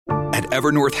At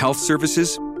Evernorth Health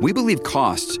Services, we believe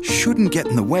costs shouldn't get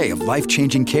in the way of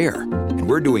life-changing care, and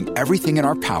we're doing everything in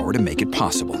our power to make it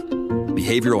possible.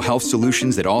 Behavioral health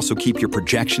solutions that also keep your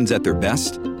projections at their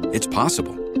best? It's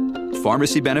possible.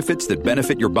 Pharmacy benefits that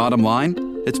benefit your bottom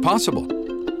line? It's possible.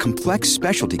 Complex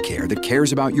specialty care that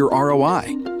cares about your ROI?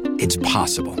 It's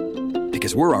possible.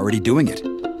 Because we're already doing it.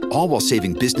 All while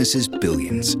saving businesses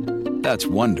billions. That's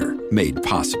Wonder made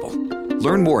possible.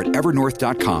 Learn more at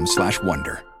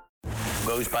evernorth.com/wonder.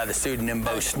 Goes by the pseudonym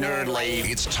Bo Snerdley.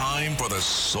 It's time for the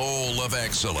Soul of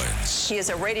Excellence. He is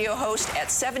a radio host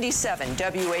at 77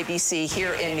 WABC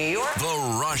here in New York.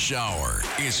 The Rush Hour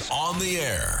is on the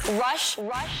air. Rush.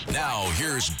 Now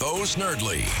here's Bo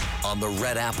Snerdley On the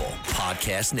Red Apple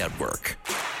Podcast Network.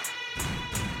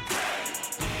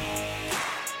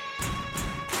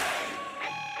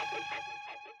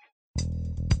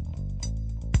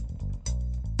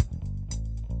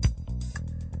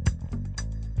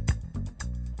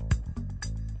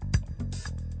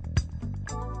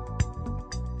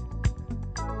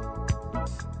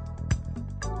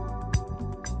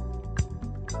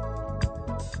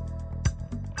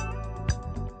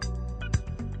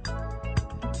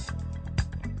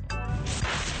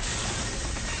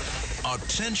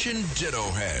 Attention Ditto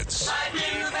Heads.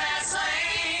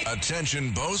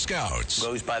 Attention Bo Scouts.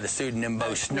 Goes by the pseudonym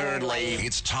Bo Snerdley.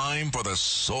 It's time for the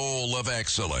Soul of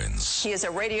Excellence. He is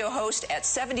a radio host at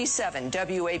 77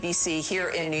 WABC here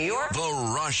in New York.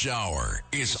 The Rush Hour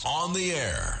is on the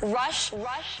air. Rush.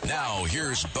 Now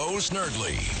here's Bo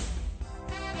Snerdley.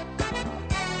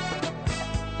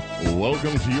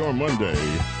 Welcome to your Monday.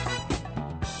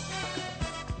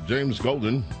 James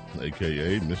Golden,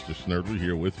 a.k.a. Mr. Snerdley,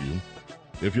 here with you.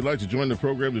 If you'd like to join the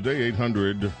program today,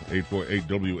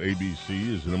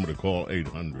 800-848-WABC is the number to call,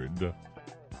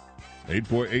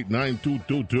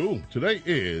 800-848-9222. Today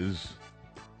is,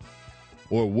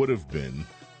 or would have been,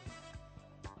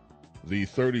 the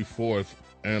 34th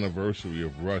anniversary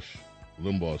of Rush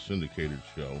Limbaugh's syndicated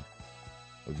show.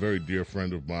 A very dear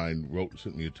friend of mine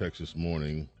sent me a text this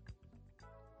morning,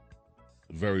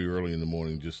 very early in the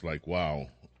morning, just like, wow,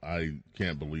 I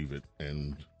can't believe it,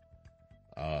 and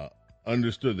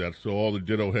understood that. So all the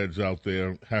ditto heads out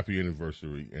there, happy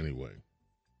anniversary anyway.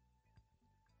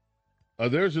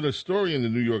 There's a story in the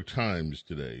New York Times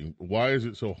today. Why is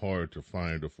it so hard to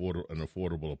find an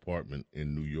affordable apartment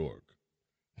in New York?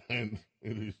 And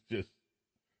it is just,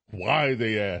 why,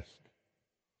 they ask.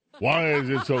 Why is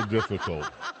it so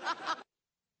difficult?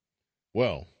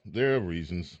 Well, there are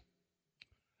reasons.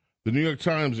 The New York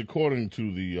Times, according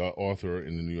to the author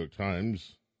in the New York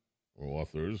Times, or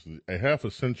authors, a half a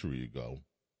century ago,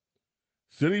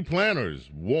 city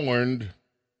planners warned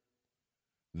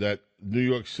that New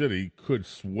York City could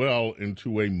swell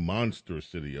into a monster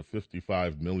city of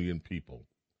 55 million people.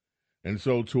 And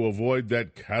so to avoid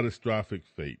that catastrophic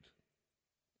fate,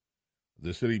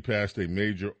 the city passed a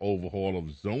major overhaul of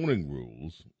zoning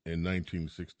rules in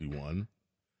 1961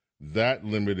 that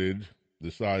limited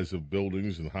the size of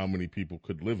buildings and how many people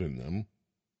could live in them.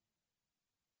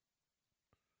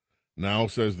 Now,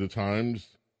 says the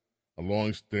Times, a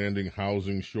long-standing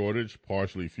housing shortage,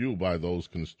 partially fueled by those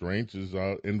constraints, is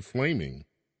inflaming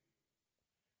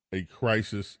a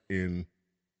crisis in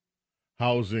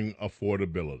housing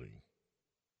affordability.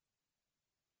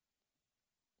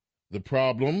 The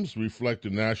problems reflect a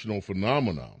national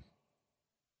phenomenon,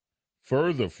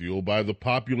 further fueled by the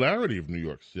popularity of New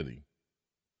York City.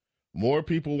 More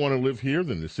people want to live here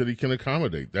than the city can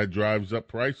accommodate. That drives up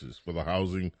prices for the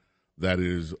housing that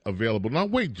is available. Now,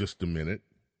 wait just a minute.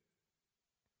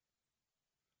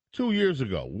 1 year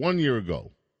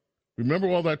ago, remember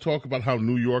all that talk about how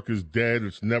New York is dead,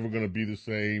 it's never going to be the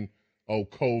same, oh,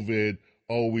 COVID,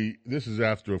 this is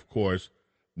after, of course,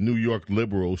 New York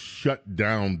liberals shut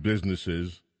down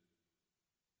businesses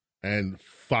and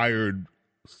fired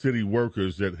city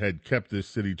workers that had kept this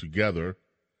city together.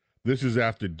 This is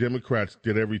after Democrats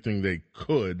did everything they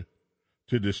could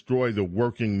to destroy the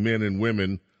working men and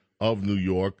women of New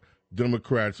York.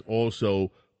 Democrats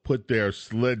also put their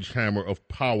sledgehammer of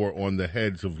power on the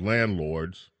heads of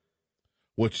landlords,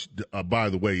 which, by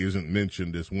the way, isn't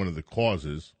mentioned as one of the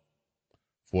causes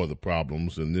for the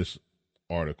problems in this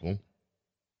article,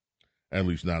 at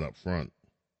least not up front.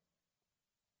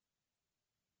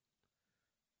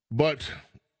 But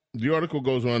the article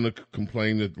goes on to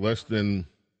complain that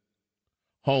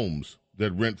homes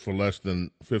that rent for less than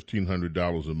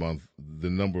 $1,500 a month, the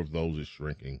number of those is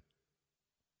shrinking.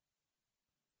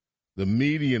 The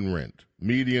median rent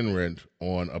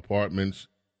on apartments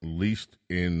leased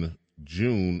in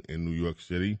June in New York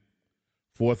City,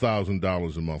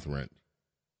 $4,000 a month rent.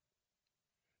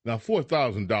 Now,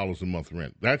 $4,000 a month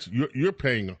rent. That's you're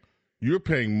paying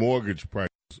mortgage prices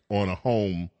on a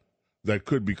home that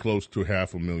could be close to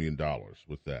 $500,000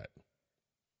 with that.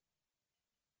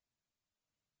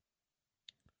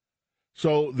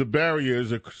 So the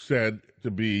barriers are said to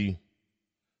be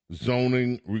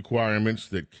zoning requirements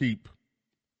that keep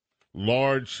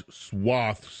large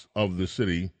swaths of the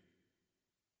city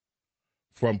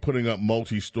from putting up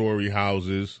multi-story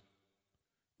houses.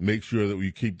 Make sure that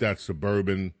we keep that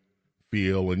suburban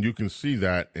feel, and you can see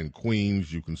that in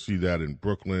Queens, you can see that in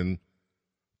Brooklyn,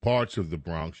 parts of the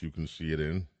Bronx you can see it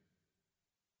in.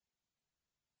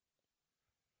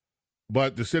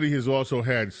 But the city has also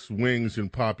had swings in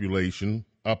population,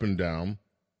 up and down.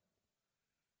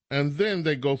 And then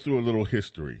they go through a little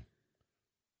history.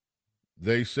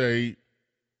 They say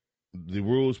the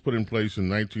rules put in place in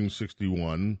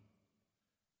 1961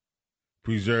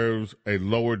 preserves a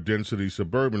lower density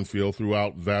suburban feel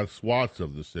throughout vast swaths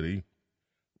of the city,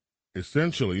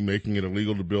 essentially making it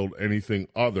illegal to build anything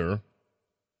other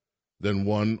than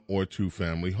 1 or 2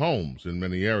 family homes in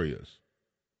many areas.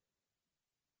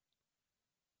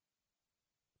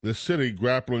 The city,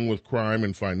 grappling with crime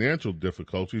and financial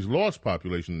difficulties, lost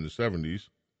population in the 70s,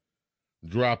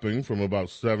 dropping from about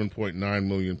 7.9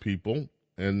 million people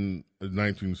in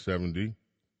 1970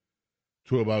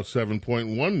 to about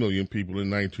 7.1 million people in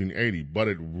 1980. But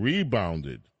it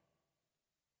rebounded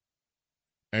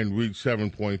and reached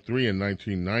 7.3 in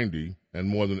 1990 and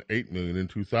more than 8 million in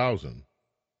 2000.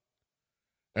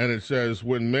 And it says,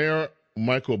 when Mayor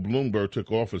Michael Bloomberg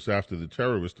took office after the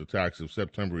terrorist attacks of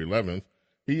September 11th,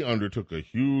 he undertook a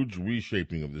huge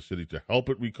reshaping of the city to help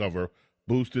it recover,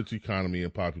 boost its economy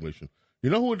and population.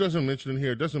 You know who it doesn't mention in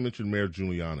here? It doesn't mention Mayor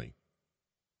Giuliani.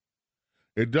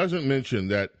 It doesn't mention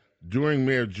that during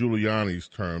Mayor Giuliani's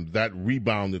term, that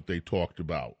rebound that they talked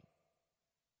about,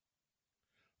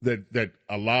 that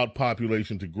allowed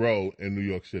population to grow in New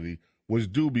York City, was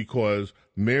due because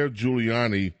Mayor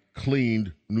Giuliani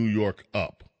cleaned New York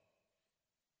up.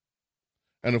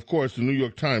 And, of course, the New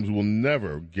York Times will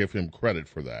never give him credit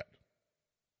for that.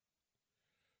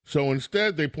 So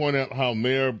instead, they point out how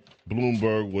Mayor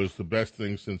Bloomberg was the best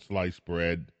thing since sliced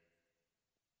bread,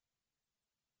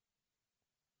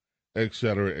 et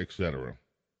cetera, et cetera.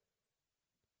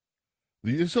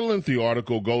 This lengthy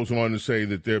article goes on to say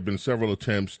that there have been several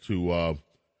attempts to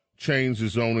change the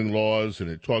zoning laws, and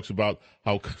it talks about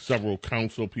how several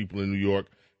council people in New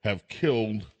York have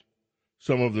killed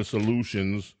some of the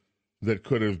solutions that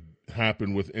could have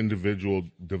happened with individual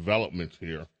developments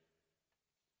here.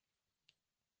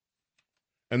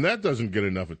 And that doesn't get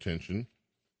enough attention.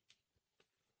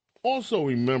 Also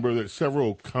remember that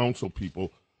several council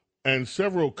people and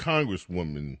several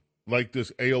congresswomen, like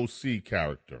this AOC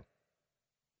character,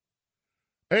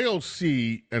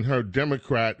 AOC and her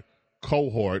Democrat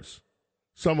cohorts,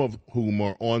 some of whom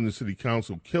are on the city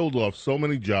council, killed off so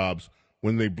many jobs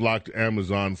when they blocked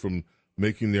Amazon from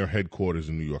making their headquarters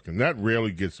in New York, and that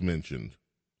rarely gets mentioned.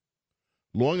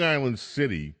 Long Island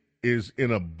City is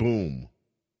in a boom,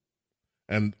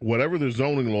 and whatever the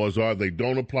zoning laws are, they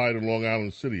don't apply to Long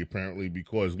Island City, apparently,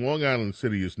 because Long Island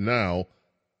City is now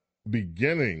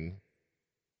beginning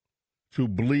to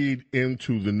bleed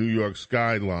into the New York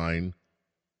skyline,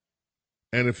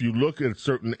 and if you look at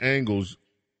certain angles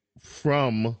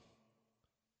from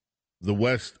the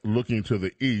west looking to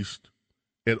the east,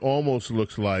 it almost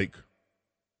looks like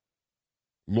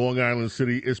Long Island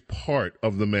City is part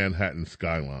of the Manhattan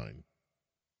skyline.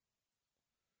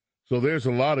 So there's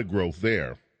a lot of growth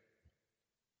there.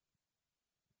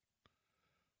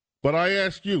 But I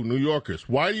ask you, New Yorkers,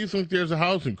 why do you think there's a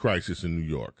housing crisis in New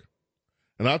York?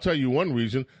 And I'll tell you one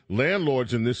reason.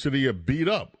 Landlords in this city are beat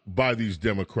up by these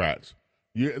Democrats.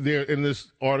 There, in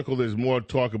this article, there's more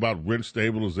talk about rent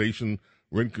stabilization,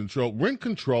 rent control. Rent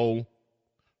control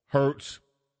hurts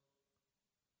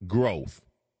growth.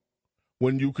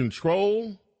 When you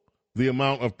control the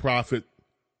amount of profit,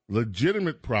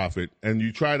 legitimate profit, and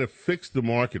you try to fix the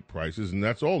market prices, and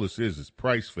that's all this is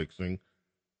price fixing,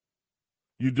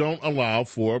 you don't allow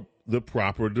for the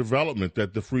proper development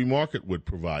that the free market would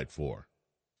provide for.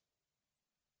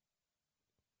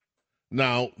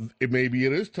 Now, maybe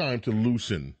it is time to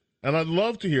loosen, and I'd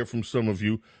love to hear from some of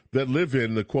you that live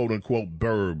in the quote-unquote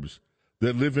burbs,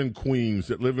 that live in Queens,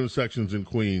 that live in sections in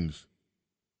Queens,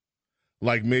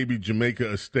 like maybe Jamaica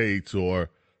Estates or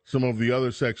some of the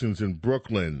other sections in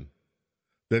Brooklyn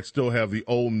that still have the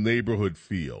old neighborhood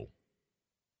feel,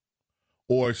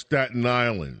 or Staten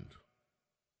Island,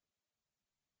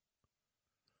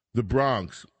 the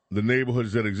Bronx, the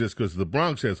neighborhoods that exist, because the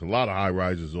Bronx has a lot of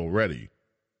high-rises already.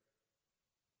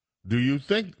 Do you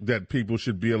think that people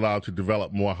should be allowed to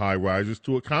develop more high-rises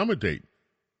to accommodate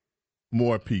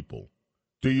more people?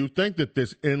 Do you think that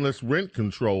this endless rent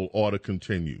control ought to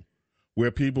continue,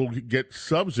 where people get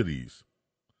subsidies,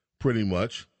 pretty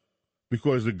much,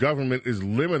 because the government is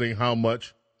limiting how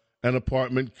much an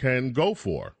apartment can go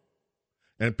for?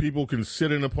 And people can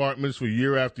sit in apartments for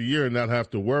year after year and not have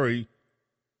to worry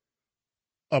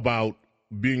about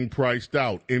being priced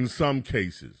out in some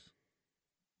cases.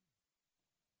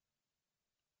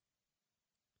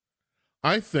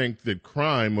 I think that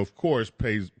crime, of course,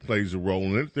 plays a role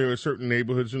in it. There are certain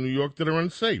neighborhoods in New York that are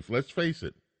unsafe, let's face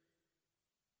it.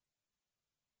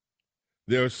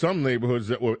 There are some neighborhoods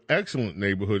that were excellent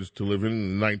neighborhoods to live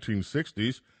in the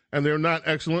 1960s, and they're not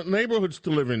excellent neighborhoods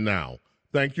to live in now.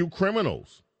 Thank you,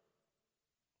 criminals.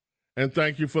 And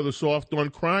thank you for the soft on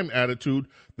crime attitude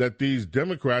that these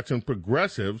Democrats and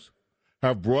progressives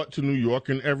have brought to New York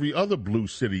and every other blue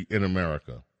city in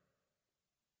America.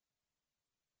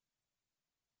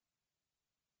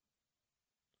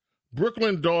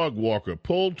 Brooklyn dog walker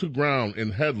pulled to ground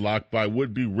in headlock by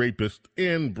would-be rapist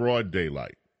in broad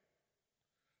daylight.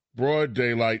 Broad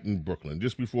daylight in Brooklyn.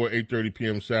 Just before 8:30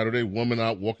 p.m. Saturday, woman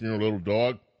out walking her little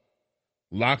dog,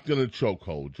 locked in a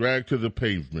chokehold, dragged to the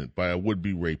pavement by a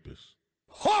would-be rapist.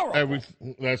 Horrible!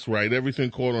 That's right,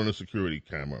 everything caught on a security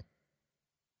camera.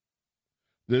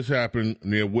 This happened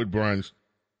near Woodbine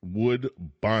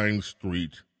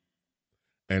Street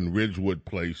and Ridgewood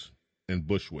Place in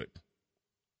Bushwick.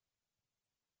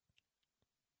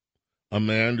 A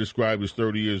man described as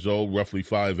 30 years old, roughly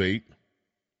 5'8",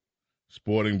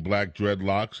 sporting black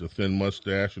dreadlocks, a thin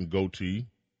mustache, and goatee,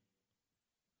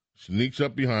 sneaks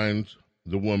up behind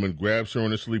the woman, grabs her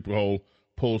in a sleeper hold,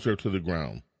 pulls her to the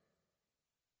ground.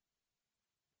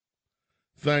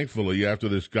 Thankfully, after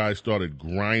this guy started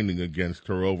grinding against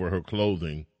her over her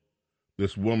clothing,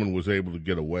 this woman was able to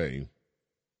get away.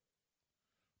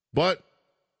 But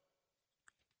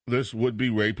this would-be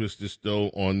rapist is still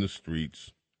on the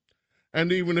streets.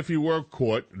 And even if he were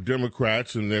caught,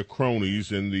 Democrats and their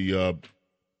cronies in the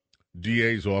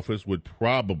DA's office would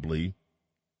probably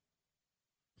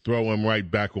throw him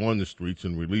right back on the streets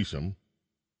and release him.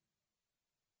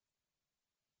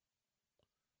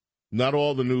 Not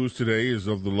all the news today is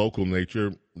of the local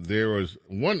nature. There is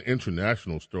one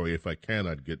international story, if I can,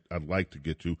 I'd like to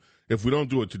get to. If we don't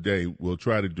do it today, we'll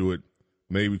try to do it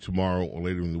maybe tomorrow or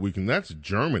later in the week, and that's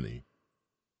Germany.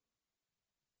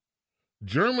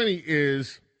 Germany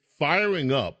is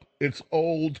firing up its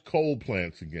old coal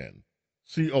plants again,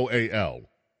 COAL.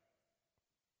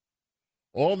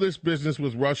 All this business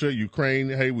with Russia, Ukraine,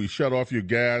 hey, we shut off your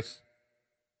gas.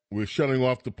 We're shutting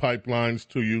off the pipelines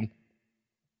to you.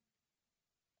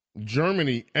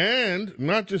 Germany, and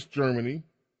not just Germany,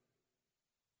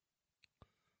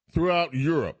 throughout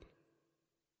Europe,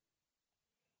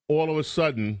 all of a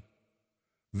sudden,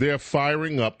 they're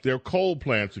firing up their coal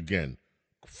plants again.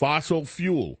 Fossil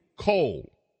fuel,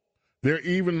 coal. They're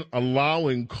even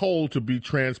allowing coal to be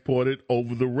transported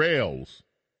over the rails,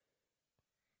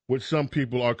 which some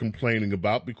people are complaining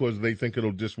about because they think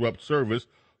it'll disrupt service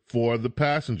for the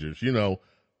passengers. You know,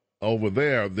 over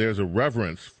there, there's a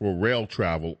reverence for rail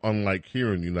travel, unlike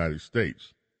here in the United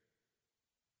States.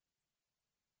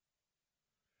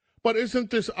 But isn't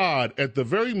this odd? At the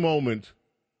very moment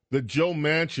that Joe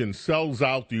Manchin sells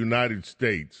out the United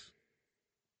States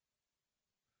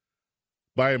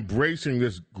by embracing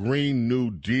this Green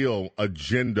New Deal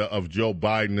agenda of Joe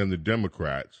Biden and the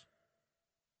Democrats,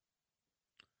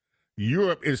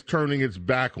 Europe is turning its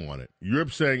back on it.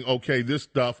 Europe's saying, okay, this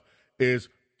stuff is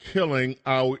killing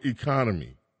our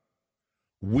economy.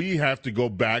 We have to go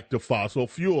back to fossil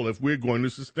fuel if we're going to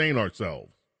sustain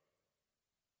ourselves.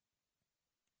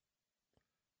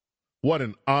 What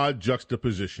an odd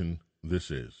juxtaposition this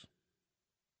is.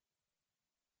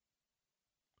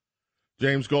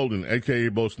 James Golden,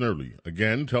 a.k.a. Bo Snerdley.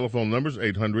 Again, telephone numbers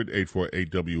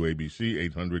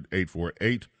 800-848-WABC,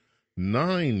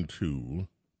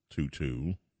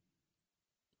 800-848-9222.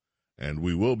 And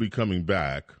we will be coming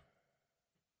back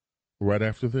right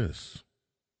after this.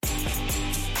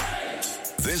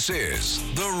 This is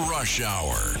The Rush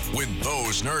Hour with Bo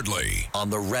Snerdley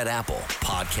on the Red Apple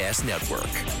Podcast Network.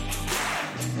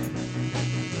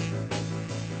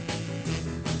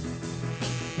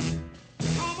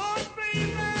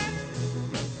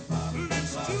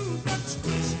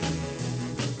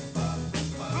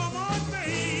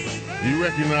 You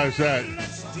recognize that,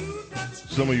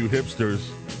 some of you hipsters.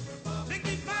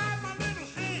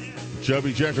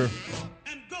 Chubby Checker.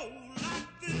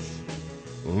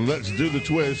 Let's do the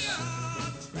twist.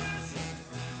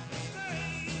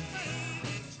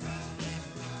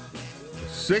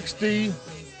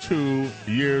 32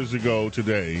 years ago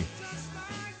today,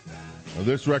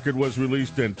 this record was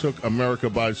released and took America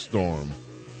by storm.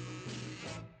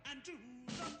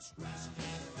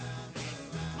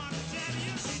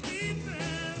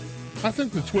 I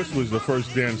think the twist was the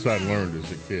first dance I learned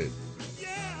as a kid.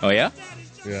 Oh, yeah?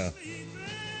 Yeah.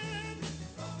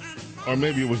 Or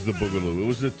maybe it was the boogaloo. It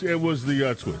was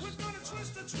the twist.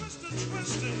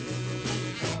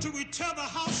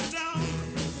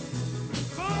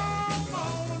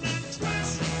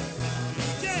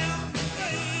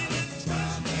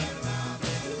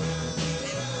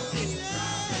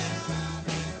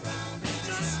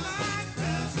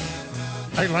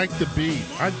 I like the beat.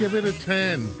 I give it a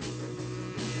 10.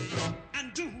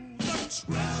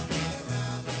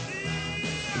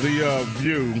 The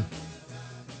View.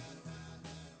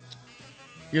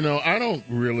 You know, I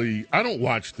don't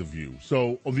watch The View.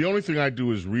 So the only thing I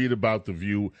do is read about The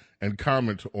View and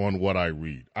comment on what I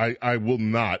read.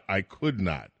 I could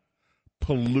not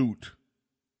pollute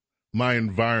my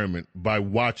environment by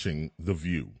watching The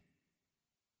View.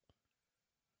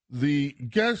 The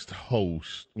guest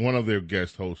host, one of their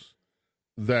guest hosts,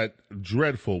 that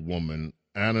dreadful woman,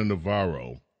 Ana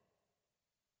Navarro,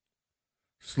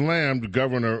 slammed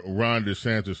Governor Ron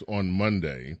DeSantis on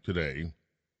Monday, today,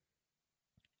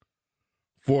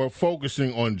 for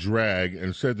focusing on drag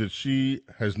and said that she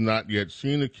has not yet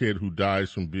seen a kid who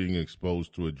dies from being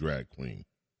exposed to a drag queen.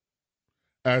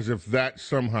 As if that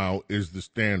somehow is the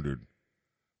standard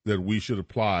that we should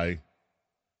apply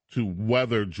to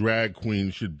whether drag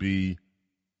queens should be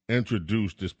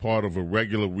introduced as part of a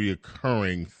regular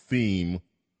reoccurring theme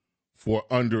for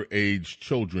underage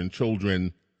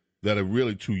children that are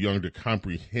really too young to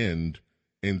comprehend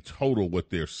in total what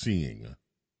they're seeing.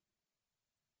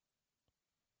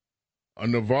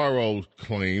 Navarro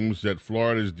claims that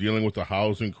Florida is dealing with a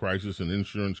housing crisis, an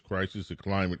insurance crisis, a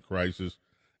climate crisis,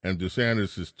 and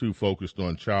DeSantis is too focused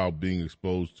on children being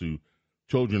exposed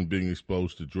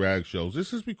to drag shows.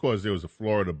 This is because there was a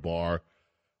Florida bar,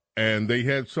 and they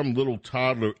had some little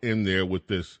toddler in there with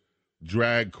this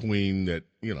drag queen that,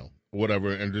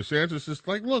 whatever. And DeSantis is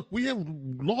like, look, we have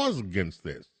laws against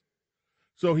this.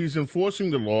 So he's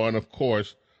enforcing the law, and of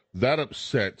course, that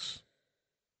upsets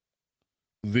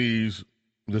this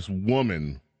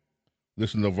woman,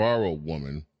 this Navarro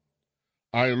woman.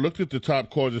 I looked at the top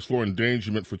causes for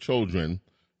endangerment for children,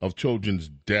 of children's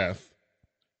death.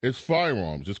 It's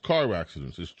firearms, it's car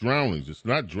accidents, it's drownings, it's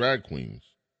not drag queens.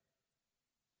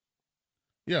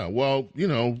 Yeah, well,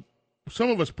 some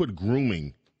of us put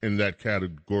grooming in that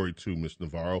category too, Ms.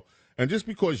 Navarro. And just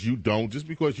because you don't, just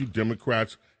because you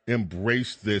Democrats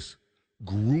embrace this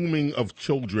grooming of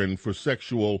children for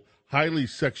highly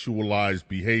sexualized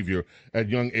behavior at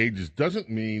young ages, doesn't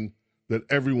mean that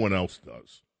everyone else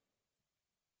does.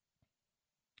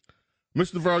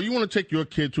 Ms. Navarro, you want to take your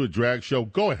kid to a drag show?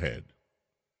 Go ahead.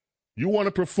 You want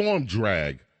to perform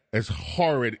drag, as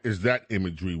horrid as that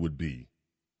imagery would be.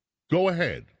 Go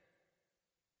ahead.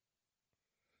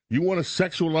 You want to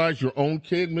sexualize your own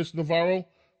kid, Ms. Navarro?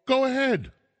 Go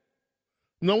ahead.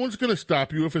 No one's going to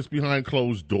stop you if it's behind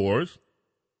closed doors.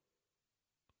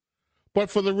 But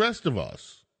for the rest of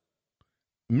us,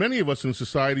 many of us in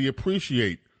society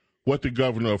appreciate what the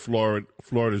governor of Florida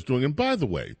is doing. And by the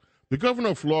way, the governor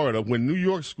of Florida, when New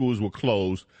York schools were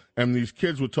closed and these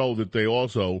kids were told that they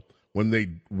also, when they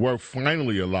were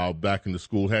finally allowed back into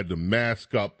school, had to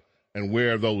mask up and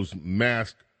wear those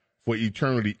masks for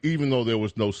eternity, even though there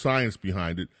was no science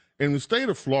behind it. In the state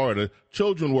of Florida,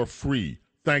 children were free.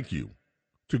 Thank you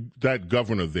to that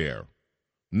governor there,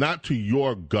 not to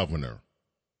your governor,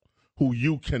 who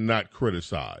you cannot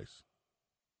criticize.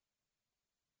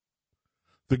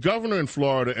 The governor in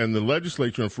Florida and the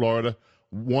legislature in Florida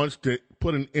wants to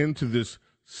put an end to this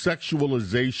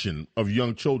sexualization of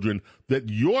young children that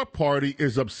your party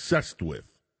is obsessed with.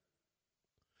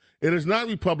 It is not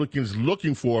Republicans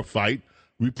looking for a fight.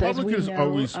 Republicans are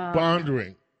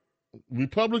responding.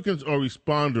 Republicans are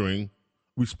responding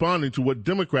to what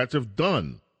Democrats have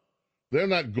done. They're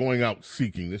not going out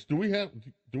seeking this. Do we have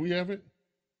it?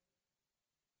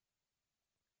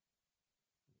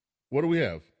 What do we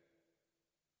have?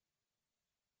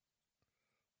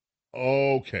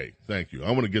 Okay, thank you.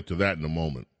 I'm going to get to that in a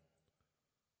moment.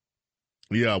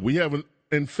 Yeah, we haven't.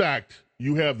 In fact,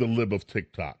 you have the lib of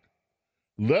TikTok.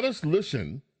 Let us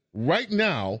listen right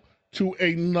now to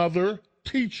another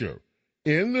teacher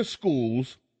in the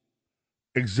schools,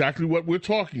 exactly what we're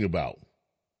talking about.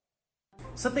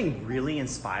 Something really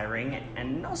inspiring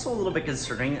and also a little bit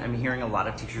concerning I'm hearing a lot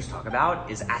of teachers talk about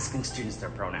is asking students their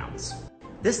pronouns.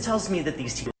 This tells me that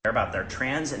these teachers care about their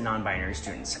trans and non-binary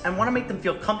students and want to make them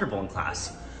feel comfortable in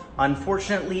class.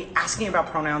 Unfortunately, asking about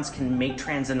pronouns can make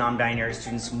trans and non-binary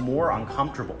students more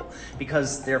uncomfortable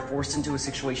because they're forced into a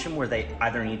situation where they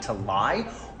either need to lie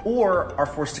or are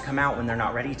forced to come out when they're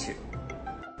not ready to.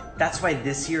 That's why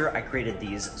this year I created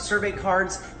these survey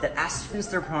cards that ask students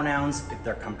their pronouns, if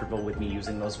they're comfortable with me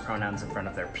using those pronouns in front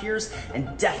of their peers,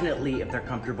 and definitely if they're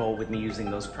comfortable with me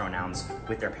using those pronouns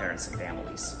with their parents and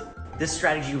families. This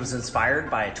strategy was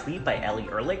inspired by a tweet by Ellie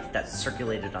Ehrlich that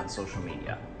circulated on social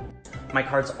media. My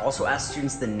cards also ask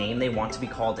students the name they want to be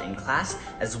called in class,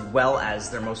 as well as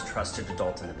their most trusted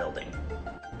adult in the building.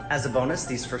 As a bonus,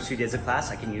 these first 2 days of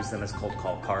class, I can use them as cold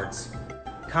call cards.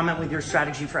 Comment with your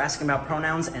strategy for asking about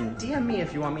pronouns and DM me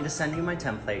if you want me to send you my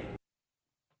template.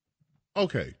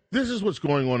 Okay, this is what's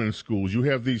going on in schools. You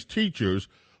have these teachers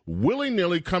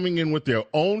willy-nilly coming in with their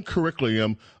own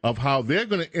curriculum of how they're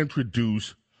going to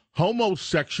introduce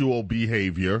homosexual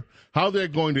behavior, how they're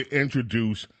going to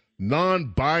introduce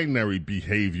non-binary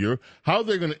behavior, how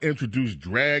they're going to introduce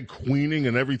drag queening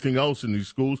and everything else in these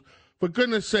schools. For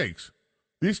goodness sakes,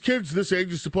 these kids this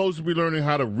age are supposed to be learning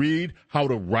how to read, how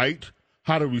to write,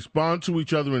 how to respond to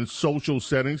each other in social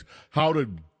settings, how to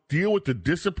deal with the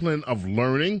discipline of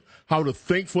learning, how to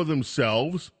think for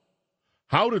themselves,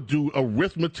 how to do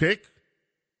arithmetic,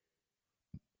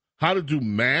 how to do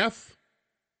math.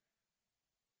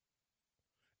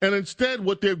 And instead,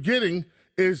 what they're getting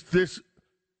is this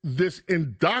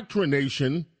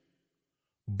indoctrination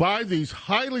by these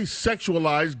highly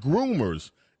sexualized groomers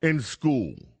in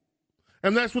school.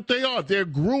 And that's what they are. They're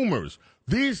groomers.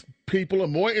 These people are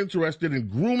more interested in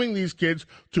grooming these kids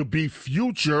to be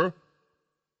future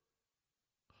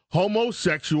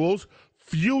homosexuals,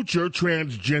 future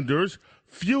transgenders,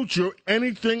 future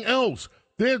anything else.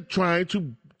 They're trying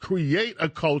to create a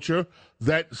culture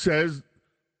that says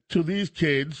to these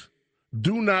kids,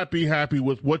 do not be happy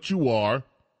with what you are.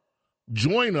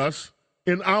 Join us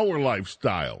in our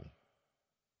lifestyle.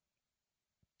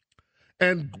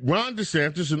 And Ron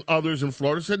DeSantis and others in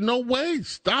Florida said, no way,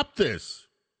 stop this.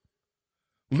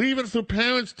 Leave it for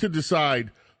parents to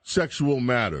decide sexual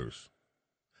matters.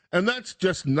 And that's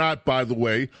just not, by the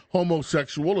way,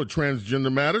 homosexual or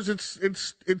transgender matters. It's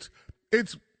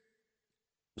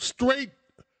straight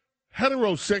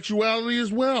heterosexuality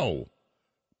as well.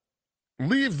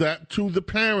 Leave that to the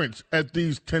parents at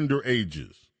these tender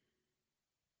ages.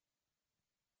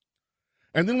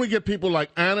 And then we get people like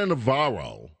Ana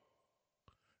Navarro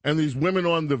and these women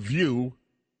on The View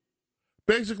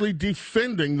basically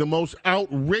defending the most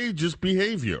outrageous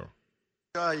behavior.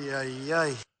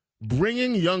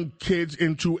 Bringing young kids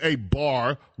into a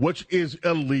bar, which is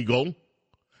illegal,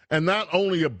 and not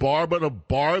only a bar, but a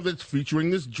bar that's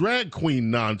featuring this drag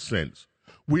queen nonsense.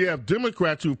 We have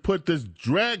Democrats who've put this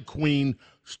drag queen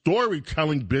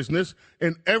storytelling business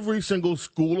in every single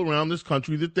school around this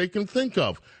country that they can think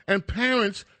of. And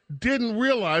parents didn't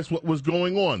realize what was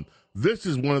going on. This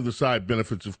is one of the side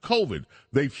benefits of COVID.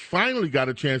 They finally got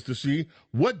a chance to see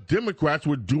what Democrats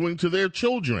were doing to their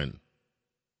children.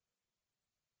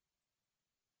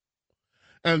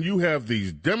 And you have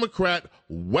these Democrat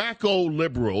wacko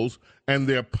liberals and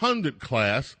their pundit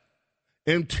class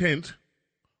intent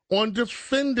on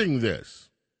defending this.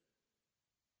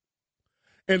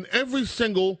 In every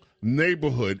single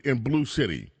neighborhood in Blue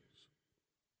City,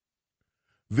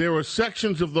 there are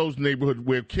sections of those neighborhoods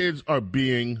where kids are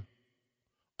being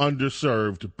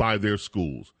underserved by their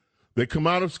schools. They come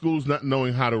out of schools not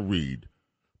knowing how to read.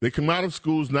 They come out of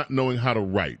schools not knowing how to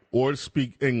write or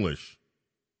speak English.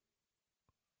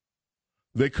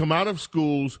 They come out of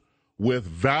schools with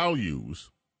values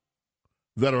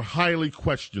that are highly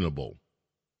questionable.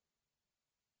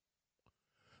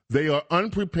 They are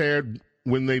unprepared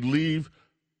when they leave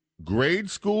grade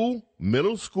school,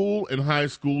 middle school, and high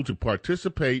school to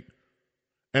participate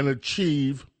and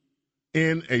achieve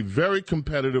in a very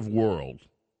competitive world.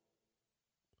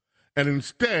 And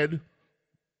instead,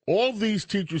 all these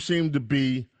teachers seem to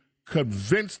be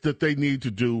convinced that they need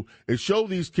to do is show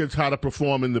these kids how to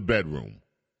perform in the bedroom.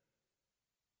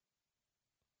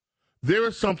 There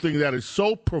is something that is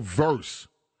so perverse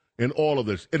in all of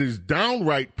this. It is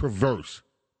downright perverse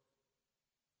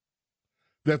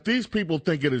that these people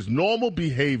think it is normal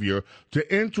behavior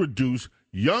to introduce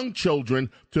young children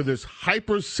to this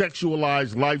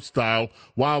hypersexualized lifestyle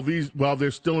while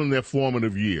they're still in their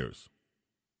formative years.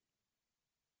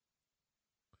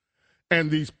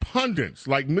 And these pundits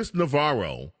like Miss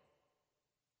Navarro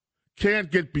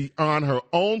can't get beyond her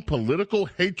own political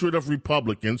hatred of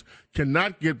Republicans,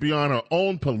 cannot get beyond her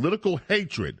own political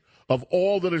hatred of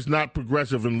all that is not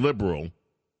progressive and liberal,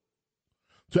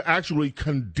 to actually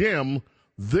condemn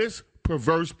this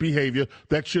perverse behavior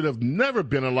that should have never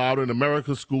been allowed in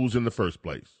America's schools in the first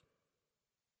place.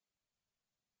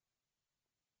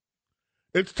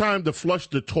 It's time to flush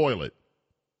the toilet.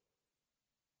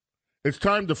 It's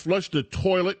time to flush the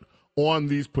toilet on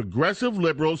these progressive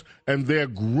liberals and their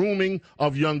grooming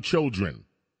of young children.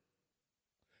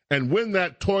 And when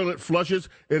that toilet flushes,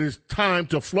 it is time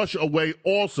to flush away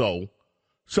also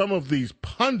some of these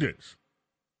pundits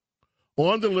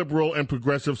on the liberal and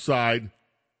progressive side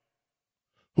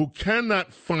who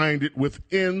cannot find it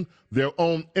within their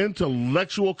own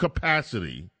intellectual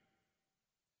capacity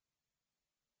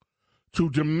to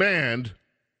demand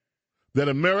that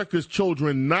America's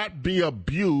children not be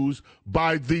abused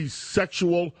by these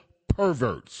sexual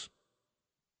perverts.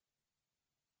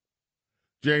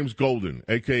 James Golden,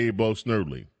 a.k.a. Bo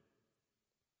Snerdley.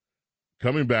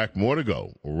 Coming back, more to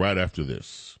go right after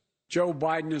this. Joe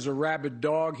Biden is a rabid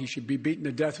dog. He should be beaten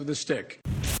to death with a stick.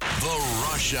 The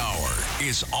Rush Hour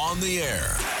is on the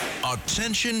air.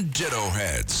 Attention Ditto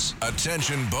Heads.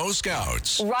 Attention Bo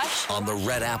Scouts. Rush on the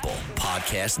Red Apple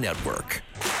Podcast Network.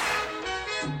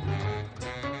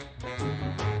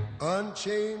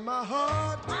 Unchain my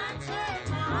heart. Unchain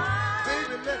my heart.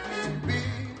 Baby, let me be.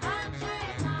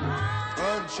 Unchain my heart.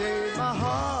 Unchain my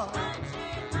heart.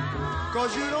 Unchain my heart.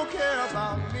 'Cause you don't care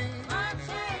about me.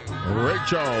 Ray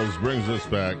Charles brings us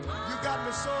back You got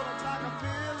me sort of like a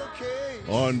pillowcase.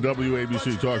 on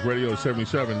WABC Talk Radio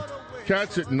 77.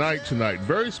 Cats at Night tonight.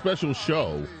 Very special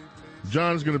show.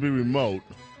 John's going to be remote.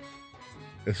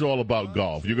 It's all about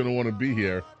golf. You're going to want to be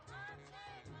here.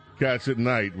 Cats at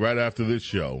Night right after this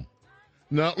show.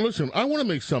 Now, listen, I want to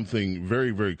make something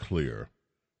very, very clear.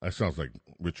 That sounds like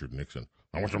Richard Nixon.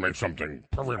 I want to make something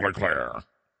perfectly clear.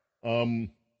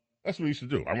 That's what he used to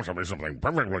do. I want to make something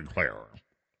perfectly clear.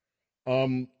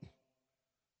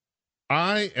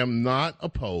 I am not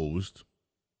opposed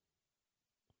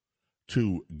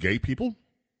to gay people,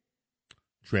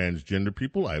 transgender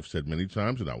people. I have said many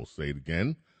times, and I will say it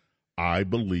again. I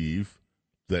believe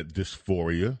that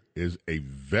dysphoria is a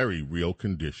very real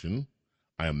condition.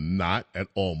 I am not at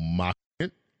all mocking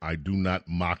it. I do not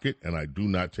mock it, and I do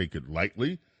not take it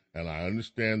lightly. And I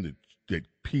understand that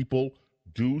people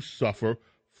do suffer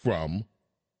from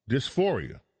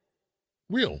dysphoria.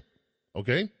 Real.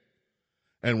 Okay?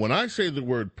 And when I say the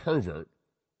word pervert,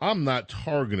 I'm not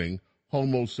targeting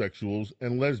homosexuals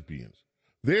and lesbians.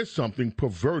 There's something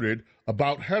perverted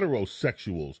about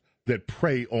heterosexuals that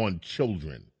prey on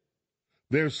children.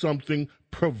 There's something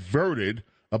perverted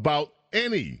about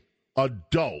any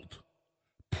adult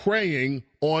preying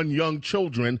on young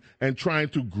children and trying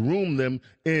to groom them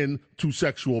into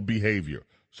sexual behavior.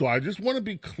 So I just want to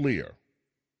be clear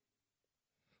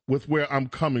with where I'm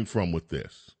coming from with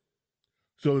this,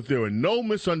 so that there are no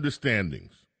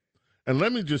misunderstandings. And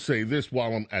let me just say this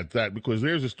while I'm at that, because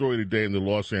there's a story today in the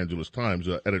Los Angeles Times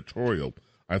editorial.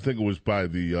 I think it was by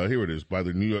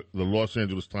the the Los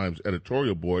Angeles Times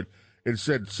editorial board. It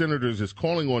said is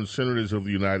calling on senators of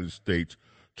the United States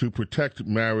to protect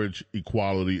marriage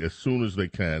equality as soon as they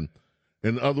can.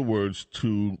 In other words,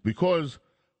 because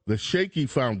the shaky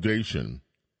foundation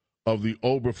of the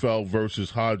Obergefell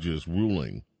versus Hodges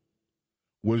ruling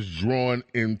was drawn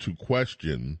into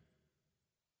question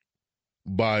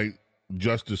by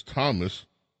Justice Thomas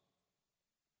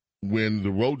when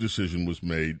the Roe decision was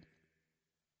made.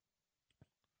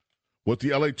 What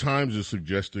the LA Times is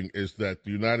suggesting is that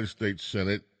the United States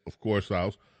Senate, of course,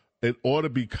 House, it ought to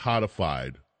be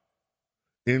codified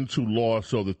into law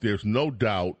so that there's no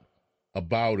doubt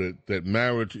about it that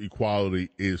marriage equality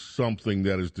is something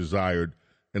that is desired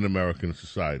in American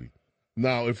society.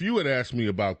 Now, if you had asked me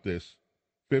about this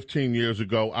 15 years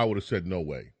ago, I would have said no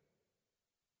way.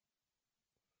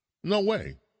 No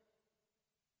way.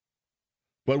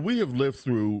 But we have lived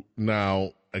through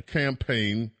now a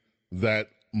campaign that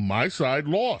my side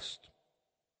lost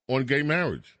on gay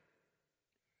marriage.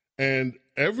 And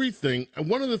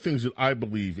one of the things that I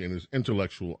believe in is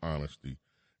intellectual honesty.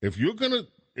 If you're gonna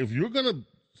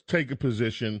take a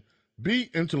position, be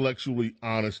intellectually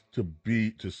honest to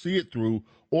see it through,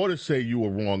 or to say you were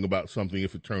wrong about something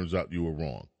if it turns out you were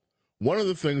wrong. One of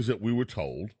the things that we were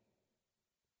told,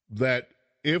 that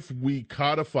if we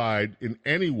codified in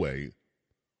any way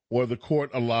or the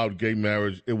court allowed gay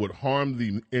marriage, it would harm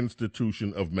the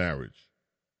institution of marriage.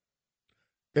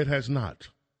 It has not.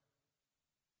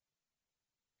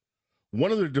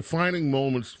 One of the defining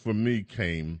moments for me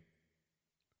came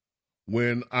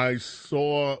when I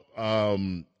saw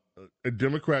a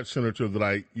Democrat senator that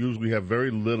I usually have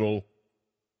very little,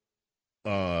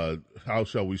 how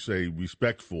shall we say,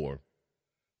 respect for,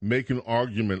 make an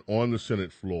argument on the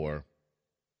Senate floor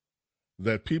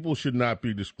that people should not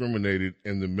be discriminated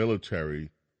in the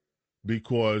military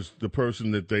because the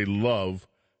person that they love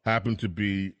happened to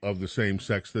be of the same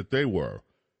sex that they were.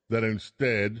 That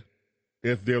instead,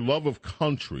 if their love of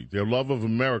country, their love of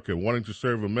America, wanting to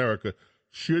serve America,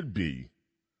 should be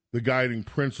the guiding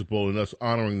principle in us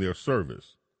honoring their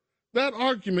service. That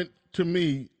argument, to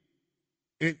me,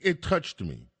 it touched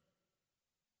me.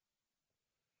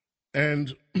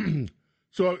 And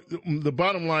so the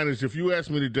bottom line is, if you ask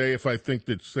me today if I think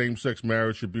that same-sex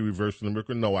marriage should be reversed in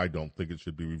America, no, I don't think it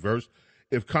should be reversed.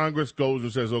 If Congress goes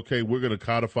and says, okay, we're going to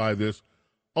codify this,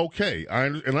 okay. I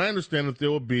understand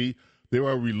that there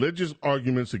are religious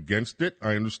arguments against it.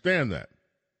 I understand that.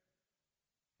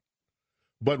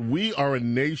 But we are a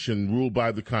nation ruled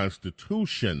by the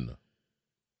Constitution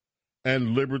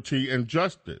and liberty and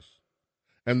justice.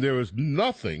 And there is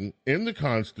nothing in the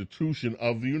Constitution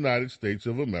of the United States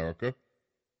of America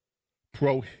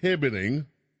prohibiting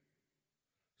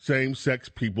same-sex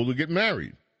people to get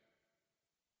married.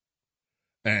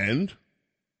 And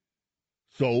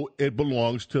so it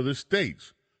belongs to the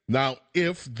states. Now,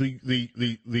 if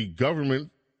the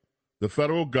government, the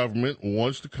federal government,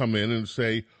 wants to come in and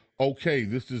say, okay,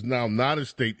 this is now not a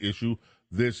state issue,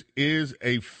 this is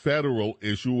a federal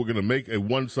issue, we're going to make a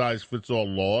one-size-fits-all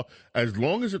law, as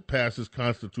long as it passes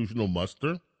constitutional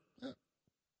muster,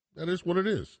 that is what it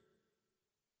is.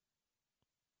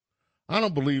 I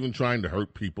don't believe in trying to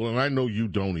hurt people, and I know you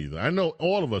don't either. I know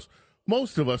all of us,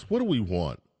 most of us, what do we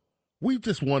want? We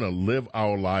just want to live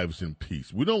our lives in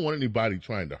peace. We don't want anybody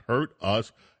trying to hurt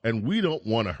us, and we don't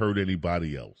want to hurt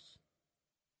anybody else.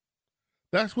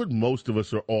 That's what most of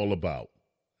us are all about.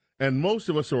 And most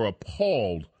of us are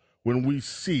appalled when we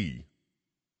see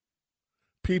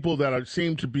people that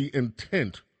seem to be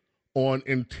intent on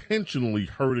intentionally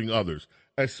hurting others,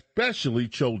 especially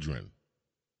children,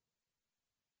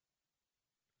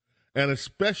 and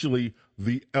especially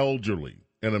the elderly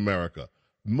in America.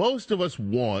 Most of us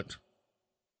want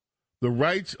the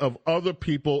rights of other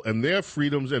people and their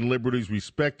freedoms and liberties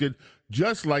respected,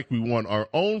 just like we want our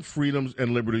own freedoms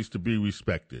and liberties to be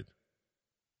respected.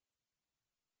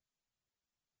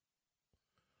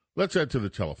 Let's head to the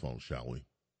telephone, shall we?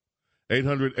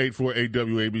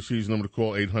 800-848-WABC is the number to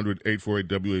call,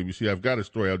 800-848-WABC. I've got a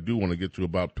story I do want to get to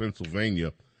about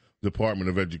Pennsylvania Department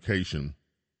of Education.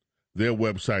 Their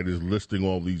website is listing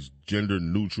all these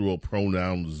gender-neutral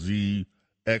pronouns, Z,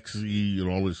 XE, and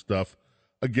all this stuff.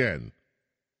 Again,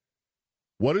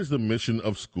 what is the mission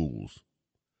of schools?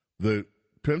 The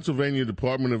Pennsylvania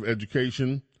Department of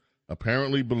Education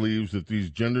apparently believes that these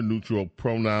gender-neutral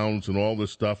pronouns and all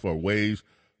this stuff are ways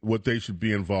what they should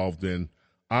be involved in.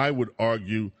 I would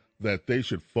argue that they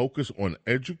should focus on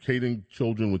educating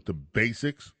children with the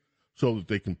basics so that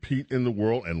they compete in the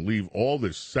world and leave all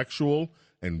this sexual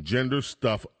and gender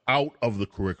stuff out of the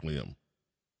curriculum.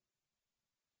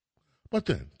 But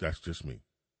then, that's just me.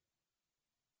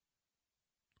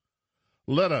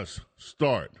 Let us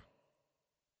start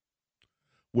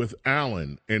with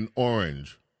Alan in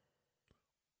Orange.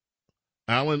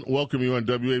 Alan, welcome you on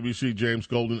WABC. James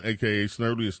Golden, a.k.a.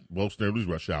 Snerdley. Well, Snerdley's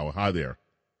Rush Hour. Hi there.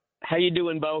 How you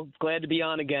doing, Bo? Glad to be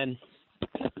on again.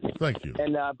 Thank you.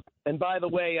 And by the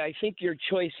way, I think your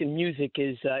choice in music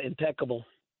is impeccable.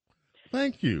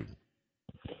 Thank you.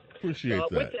 Appreciate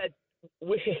that.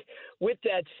 With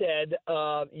that said,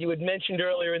 you had mentioned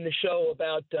earlier in the show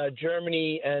about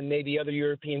Germany and maybe other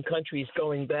European countries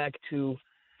going back to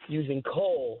using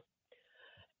coal.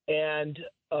 And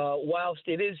whilst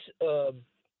it is a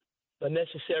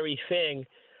necessary thing,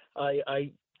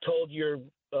 I told your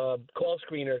call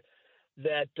screener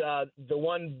that the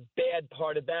one bad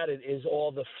part about it is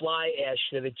all the fly ash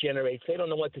that it generates. They don't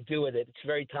know what to do with it. It's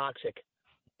very toxic.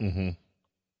 Mm-hmm.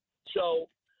 So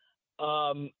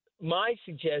my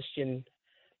suggestion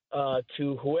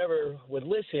to whoever would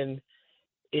listen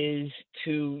is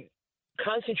to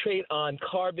concentrate on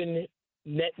carbon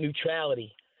net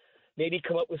neutrality. Maybe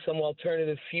come up with some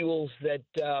alternative fuels that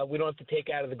we don't have to take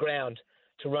out of the ground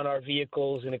to run our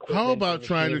vehicles and equipment. How about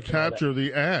trying to capture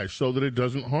the ash so that it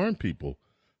doesn't harm people?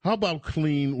 How about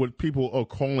clean, what people are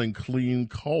calling clean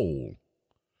coal,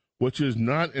 which is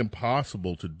not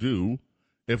impossible to do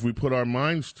if we put our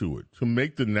minds to it, to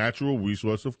make the natural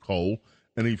resource of coal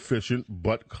an efficient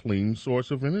but clean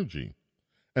source of energy.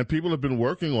 And people have been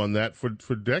working on that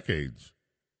for decades.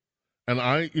 And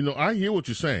I hear what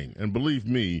you're saying, and believe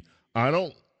me,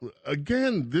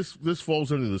 this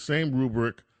falls under the same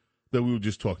rubric that we were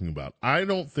just talking about. I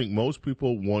don't think most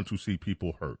people want to see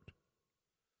people hurt.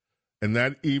 And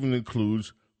that even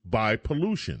includes by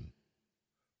pollution.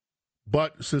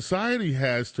 But society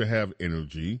has to have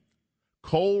energy.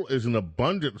 Coal is an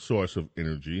abundant source of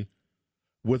energy.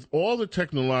 With all the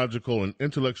technological and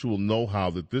intellectual know-how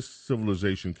that this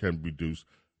civilization can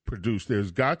produce,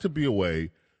 there's got to be a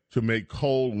way to make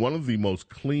coal one of the most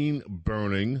clean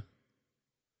burning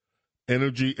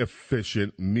energy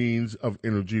efficient means of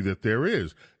energy that there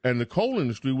is. And the coal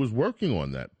industry was working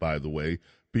on that, by the way,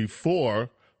 before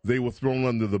they were thrown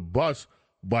under the bus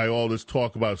by all this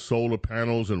talk about solar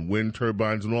panels and wind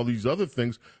turbines and all these other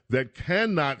things that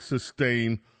cannot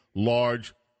sustain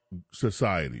large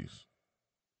societies.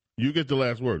 You get the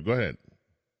last word. Go ahead.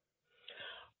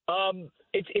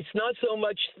 It's not so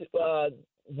much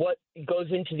what goes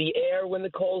into the air when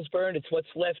the coal's burned. It's what's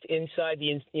left inside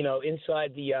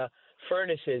the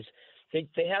furnaces.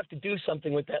 They have to do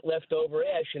something with that leftover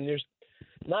ash, and there's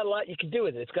not a lot you can do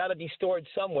with it. It's got to be stored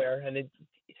somewhere. And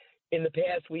in the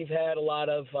past, we've had a lot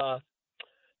of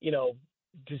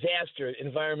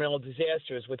environmental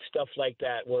disasters with stuff like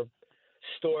that, where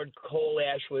stored coal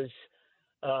ash was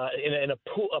in a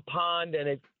pond, and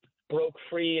it broke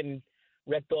free and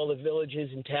wrecked all the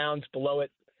villages and towns below it,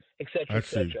 et cetera, et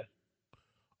cetera.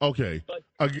 Okay.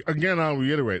 Again, I'll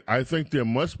reiterate, I think there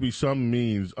must be some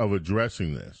means of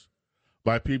addressing this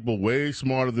by people way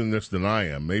smarter than this than I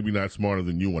am, maybe not smarter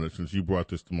than you on it since you brought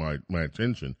this to my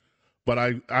attention. But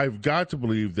I've got to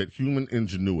believe that human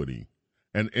ingenuity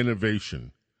and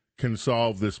innovation can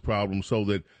solve this problem so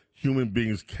that human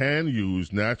beings can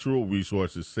use natural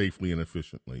resources safely and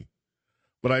efficiently.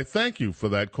 But I thank you for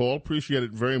that call. Appreciate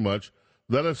it very much.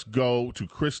 Let us go to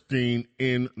Christine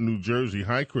in New Jersey.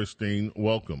 Hi, Christine.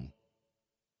 Welcome.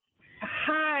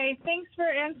 Hi. Thanks for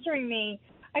answering me.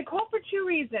 I called for two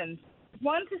reasons.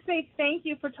 One, to say thank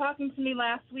you for talking to me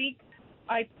last week.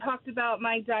 I talked about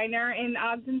my diner in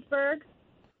Ogdensburg.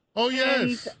 Oh,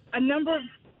 yes. And a number of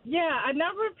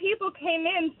people came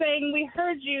in saying we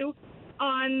heard you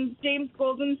on James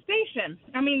Golden's James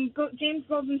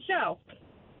Golden's show.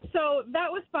 So that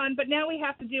was fun, but now we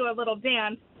have to do a little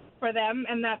dance for them,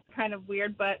 and that's kind of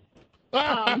weird, but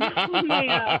if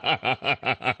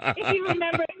you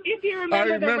remember I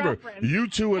remember. the reference. You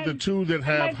two are the two that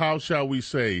have, how shall we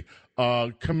say,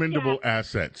 commendable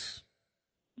assets.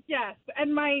 Yes,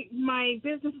 and my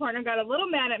business partner got a little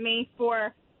mad at me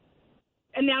for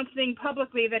announcing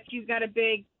publicly that she's got a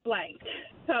big blank.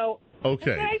 So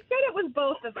okay. I said it was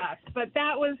both of us, but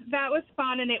that was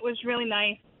fun, and it was really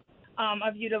nice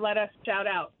of you to let us shout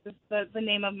out the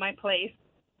name of my place.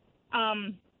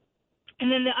 And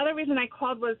then the other reason I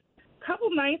called was a couple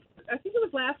nights, I think it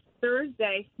was last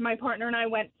Thursday, my partner and I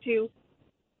went to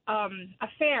a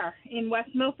fair in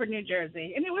West Milford, New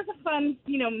Jersey. And it was a fun,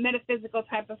 metaphysical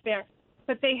type of fair.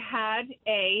 But they had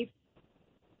a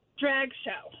drag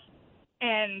show.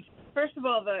 And first of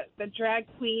all, the drag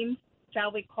queens,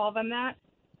 shall we call them that,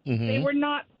 they were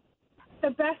not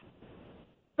the best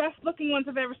looking ones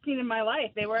I've ever seen in my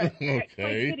life. They were quite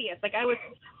hideous. Like I was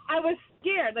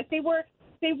scared. Like they weren't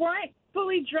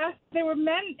fully dressed. They were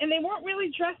men, and they weren't really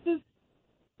dressed as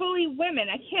fully women.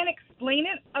 I can't explain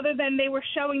it other than they were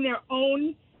showing their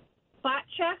own flat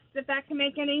chest. If that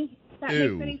makes any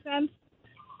sense.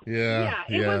 Yeah.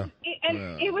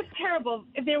 It was terrible.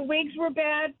 Their wigs were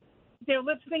bad. Their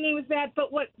lip singing was bad.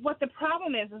 But what the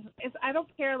problem is I don't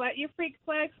care. Let your freak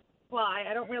flags fly.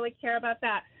 I don't really care about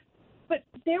that. But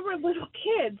there were little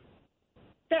kids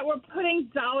that were putting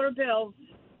dollar bills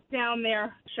down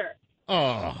their shirts.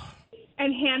 Oh.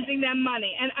 And handing them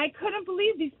money. And I couldn't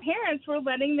believe these parents were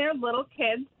letting their little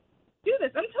kids do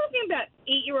this. I'm talking about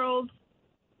 8-year-olds,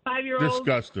 5-year-olds.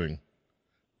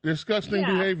 Disgusting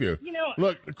behavior.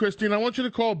 Look, Christine, I want you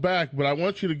to call back, but I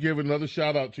want you to give another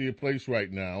shout out to your place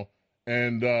right now.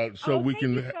 And we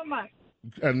can. Thank you so much.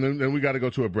 And then we got to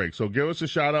go to a break. So give us a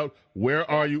shout out. Where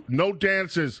are you? No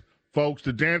dances, folks.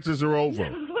 The dances are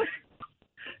over.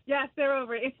 Yes, they're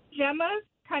over. It's Gemma's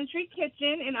Country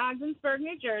Kitchen in Ogdensburg,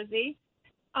 New Jersey.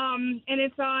 And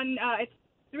it's on it's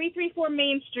 334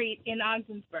 Main Street in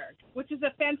Ogdensburg, which is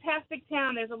a fantastic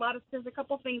town. There's a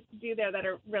couple things to do there that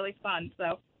are really fun.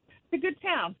 So it's a good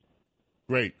town.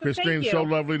 Great. Christine, so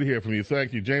lovely to hear from you.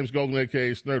 Thank you. James Golden,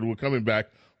 a.k.a. Snerd. We're coming back.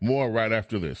 More right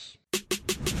after this.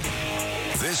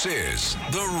 This is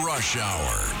The Rush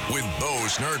Hour with Bo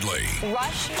Snerdley.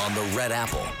 Rush on the Red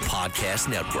Apple Podcast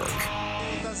Network.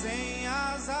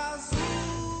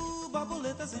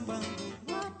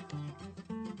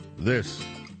 This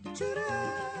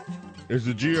is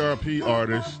the GRP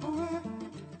artist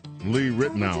Lee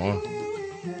Ritenour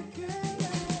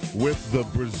with the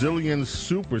Brazilian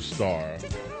superstar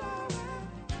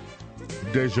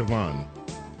Djavan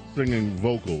singing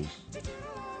vocals.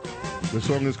 The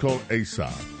song is called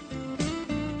Aesop.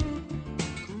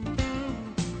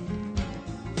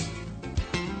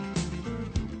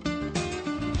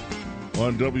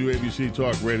 On WABC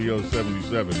Talk Radio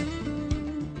 77.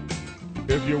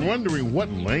 If you're wondering what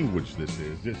language this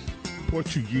is, it's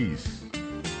Portuguese.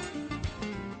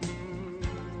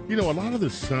 You know, a lot of the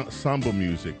samba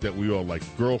music that we all like,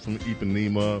 Girl from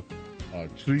Ipanema,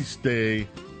 Triste,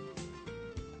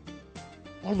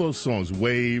 all those songs,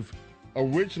 Wave,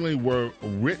 originally were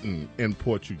written in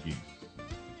Portuguese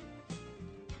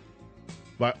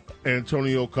by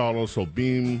Antonio Carlos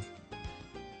Jobim.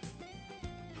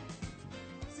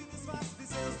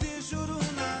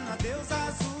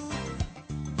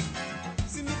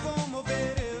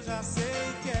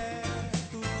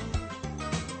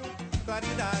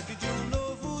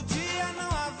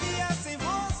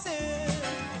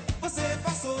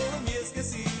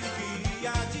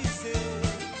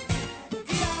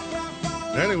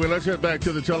 Anyway, let's head back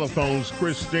to the telephones.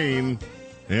 Christine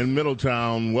in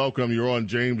Middletown, welcome. You're on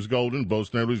James Golden, Bo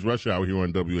Snerdley's Rush Hour here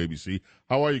on WABC.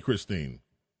 How are you, Christine?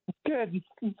 Good.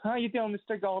 How you doing,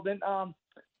 Mr. Golden?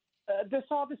 This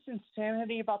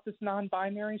insanity about this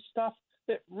non-binary stuff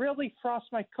that really frosts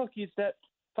my cookies that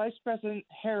Vice President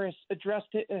Harris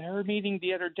addressed it at her meeting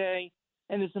the other day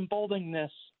and is emboldening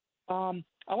this. I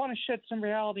want to shed some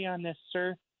reality on this,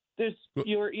 sir.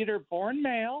 You're either born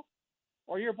male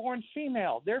or you're born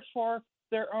female. Therefore,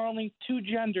 there are only two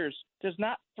genders. There's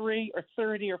not 3 or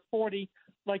 30 or 40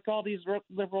 like all these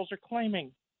liberals are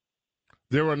claiming.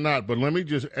 There are not, but let me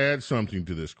just add something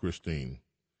to this, Christine.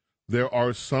 There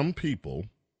are some people,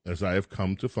 as I have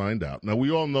come to find out. Now,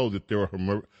 we all know that there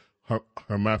are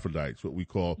hermaphrodites, what we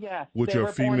call, which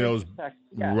are females,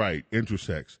 right,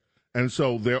 intersex. And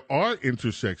so there are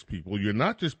intersex people. You're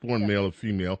not just born male or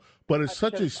female, but it's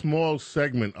such a small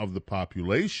segment of the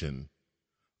population,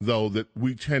 though, that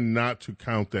we tend not to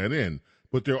count that in.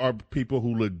 But there are people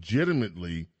who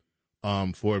legitimately,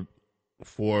 for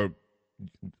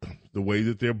the way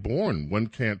that they're born, one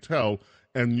can't tell.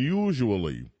 And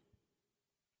usually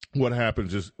what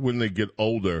happens is when they get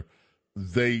older,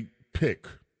 they pick,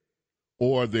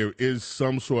 or there is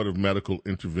some sort of medical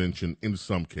intervention in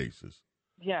some cases.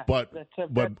 Yeah, but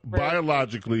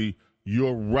biologically,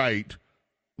 you're right.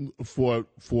 For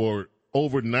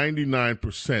over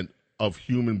 99% of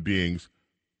human beings,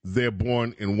 they're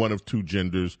born in one of two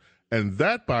genders, and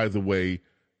that, by the way,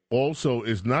 also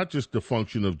is not just the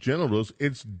function of genitals;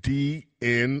 it's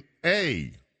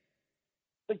DNA.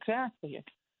 Exactly.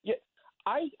 Yeah,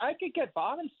 I could get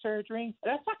bottom surgery.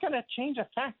 That's not going to change the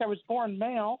fact I was born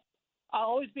male. I'll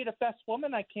always be the best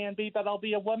woman I can be, but I'll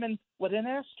be a woman with an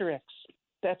asterisk.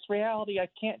 That's reality. I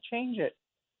can't change it.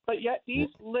 But yet these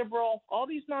liberal, all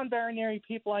these non-binary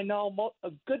people I know,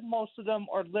 most of them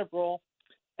are liberal,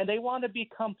 and they want to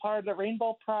become part of the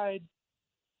Rainbow Pride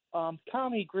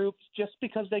comedy groups just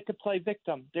because they could play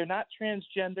victim. They're not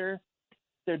transgender.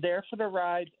 They're there for the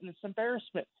ride, and it's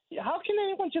embarrassment. How can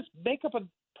anyone just make up a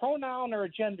pronoun or a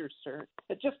gender, sir?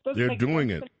 It just doesn't. They're doing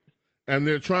it. And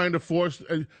they're trying to force.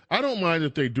 I don't mind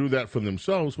if they do that for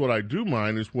themselves. What I do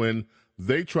mind is when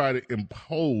they try to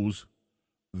impose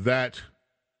that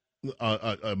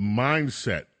a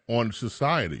mindset on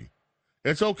society.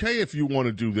 It's okay if you want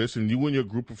to do this, and you and your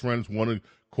group of friends want to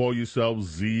call yourselves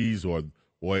Z's or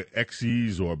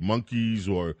X's or monkeys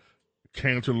or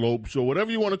cantaloupes or whatever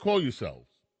you want to call yourselves.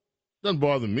 Doesn't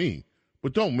bother me,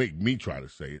 but don't make me try to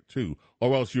say it too,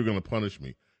 or else you're going to punish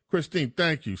me. Christine,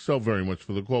 thank you so very much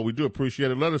for the call. We do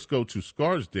appreciate it. Let us go to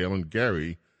Scarsdale and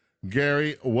Gary.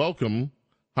 Gary, welcome.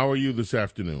 How are you this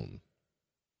afternoon?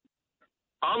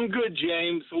 I'm good,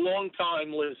 James.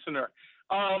 Long-time listener.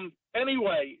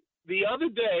 Anyway, the other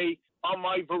day on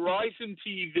my Verizon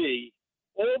TV,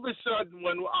 all of a sudden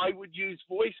when I would use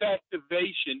voice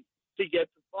activation to get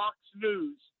the Fox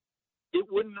News, it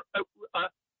wouldn't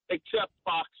accept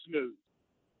Fox News.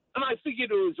 And I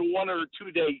figured it was a 1 or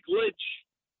 2 day glitch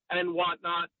and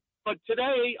whatnot. But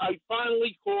today I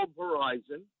finally called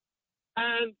Verizon,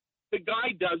 and the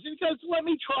guy does it. He says, let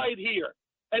me try it here.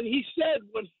 And he said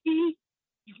when he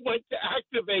went to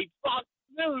activate Fox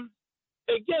News,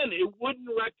 again, it wouldn't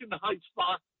recognize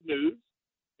Fox News.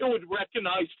 It would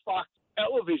recognize Fox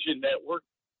Television Network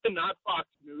and not Fox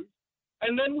News.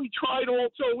 And then we tried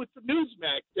also with the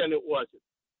Newsmax, and it wasn't.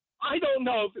 I don't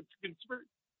know if it's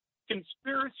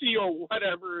conspiracy or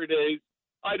whatever it is.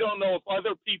 I don't know if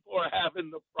other people are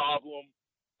having the problem.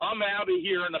 I'm out of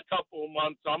here in a couple of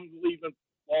months. I'm leaving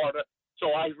Florida,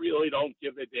 so I really don't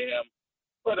give a damn.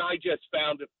 But I just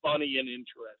found it funny and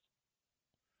interesting.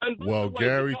 And well,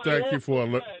 Gary, thank you for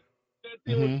that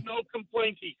there was no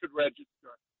complaint he could register.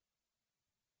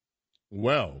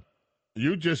 Well,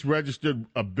 you just registered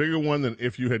a bigger one than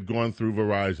if you had gone through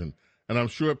Verizon. And I'm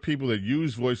sure people that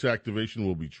use voice activation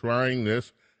will be trying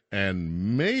this,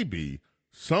 and maybe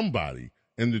somebody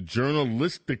in the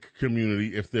journalistic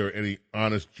community, if there are any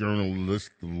honest journalists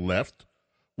left,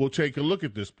 will take a look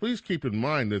at this. Please keep in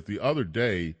mind that the other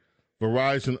day,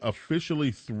 Verizon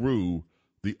officially threw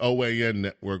the OAN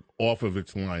network off of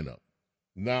its lineup.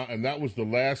 Now, and that was the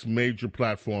last major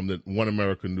platform that One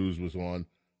America News was on.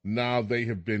 Now they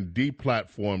have been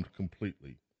deplatformed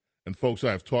completely. And folks,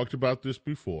 I've talked about this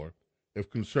before. If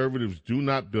conservatives do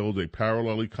not build a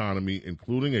parallel economy,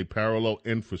 including a parallel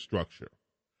infrastructure,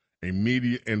 a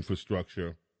media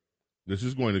infrastructure, this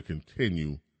is going to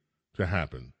continue to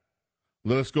happen.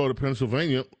 Let us go to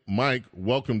Pennsylvania. Mike,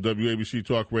 welcome, WABC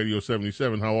Talk Radio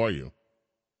 77. How are you?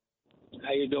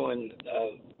 How you doing?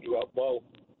 You up, Bo?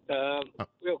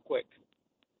 Real quick.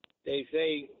 They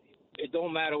say it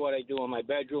don't matter what I do in my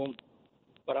bedroom,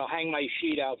 but I'll hang my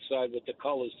sheet outside with the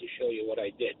colors to show you what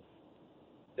I did.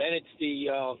 Then it's the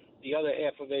other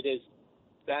half of it is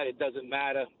that it doesn't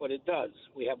matter, but it does.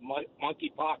 We have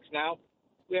monkeypox now.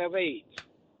 We have AIDS.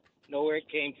 Know where it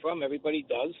came from. Everybody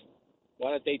does.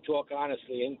 Why don't they talk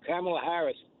honestly? And Kamala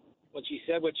Harris, when she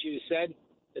said what she said,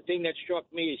 the thing that struck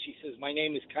me is she says, my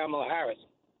name is Kamala Harris.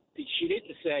 She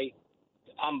didn't say,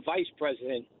 I'm Vice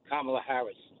President Kamala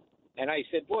Harris. And I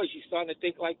said, boy, she's starting to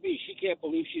think like me. She can't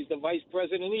believe she's the Vice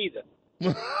President either.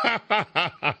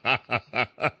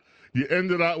 You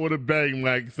ended out with a bang,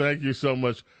 Mike. Thank you so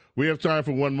much. We have time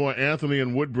for one more. Anthony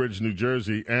in Woodbridge, New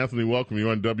Jersey. Anthony, welcome.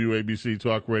 You're on WABC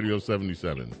Talk Radio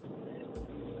 77.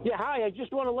 Yeah, hi. I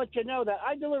just want to let you know that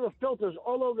I deliver filters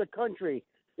all over the country.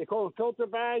 They call them filter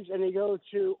bags, and they go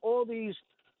to all these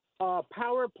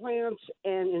power plants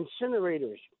and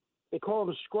incinerators. They call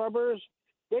them scrubbers.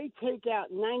 They take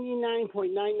out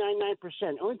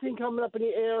 99.999%. Only thing coming up in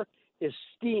the air is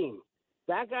steam.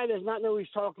 That guy does not know what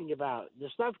he's talking about. The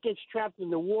stuff gets trapped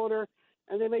in the water,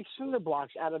 and they make cinder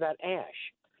blocks out of that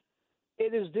ash.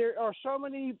 There are so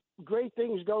many great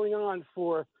things going on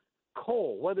for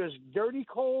coal, whether it's dirty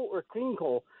coal or clean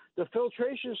coal. The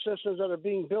filtration systems that are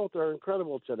being built are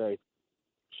incredible today.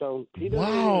 So he doesn't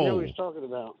even know what he's talking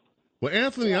about. Well,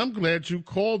 Anthony, I'm glad you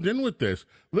called in with this.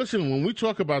 Listen, when we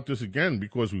talk about this again,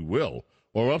 because we will,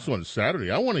 or else on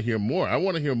Saturday, I want to hear more. I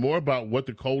want to hear more about what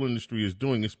the coal industry is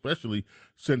doing, especially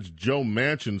since Joe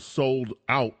Manchin sold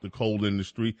out the coal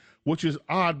industry, which is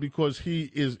odd because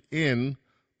he is in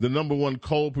the number one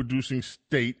coal-producing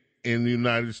state in the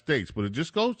United States. But it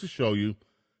just goes to show you,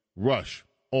 Rush,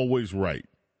 always right.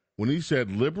 When he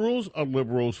said liberals are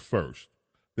liberals first,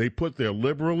 they put their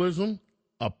liberalism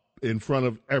up in front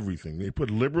of everything. They put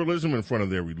liberalism in front of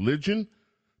their religion.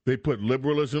 They put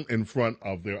liberalism in front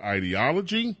of their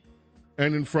ideology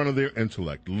and in front of their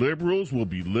intellect. Liberals will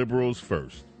be liberals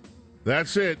first.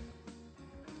 That's it.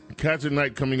 Cats at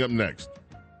Night coming up next.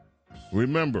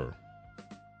 Remember,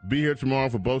 be here tomorrow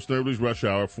for Bo Snerdley's Rush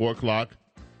Hour, 4 o'clock.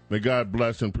 May God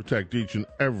bless and protect each and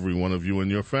every one of you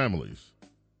and your families.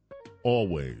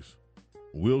 Always.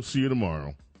 We'll see you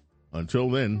tomorrow. Until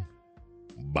then,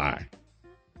 bye.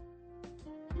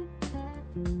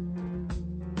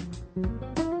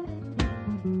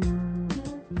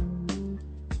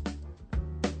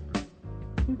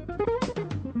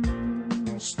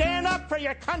 Stand up for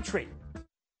your country.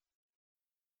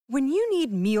 When you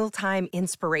need mealtime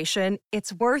inspiration,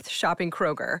 it's worth shopping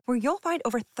Kroger, where you'll find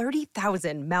over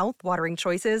 30,000 mouth-watering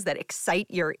choices that excite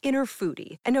your inner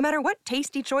foodie. And no matter what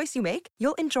tasty choice you make,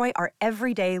 you'll enjoy our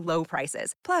everyday low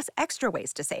prices, plus extra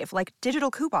ways to save, like digital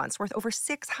coupons worth over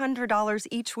 $600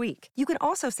 each week. You can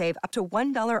also save up to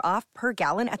 $1 off per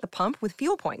gallon at the pump with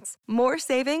fuel points. More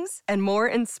savings and more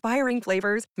inspiring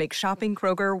flavors make shopping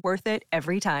Kroger worth it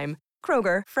every time.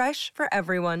 Kroger, fresh for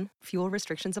everyone. Fuel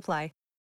restrictions apply.